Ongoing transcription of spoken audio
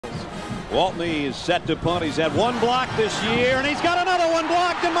Waltney is set to punt. He's had one block this year, and he's got another one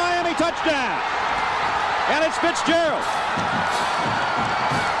blocked, and Miami touchdown. And it's Fitzgerald.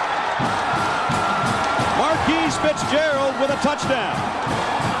 Markese Fitzgerald with a touchdown.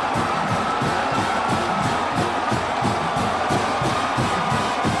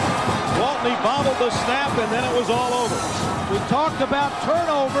 Waltney bobbled the snap, and then it was all over. We talked about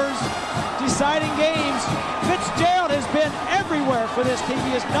turnovers deciding games. Fitzgerald has been everywhere for this team.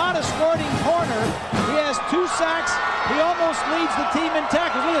 He is not a starting corner. He has 2 sacks. He almost leads the team in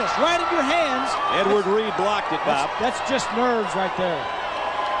tackles. Look at this, right in your hands. Edward Reed blocked it, Bob. That's just nerves right there.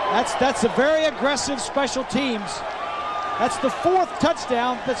 That's a very aggressive special teams. That's the 4th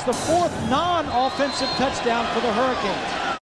touchdown. That's the 4th non-offensive touchdown for the Hurricanes.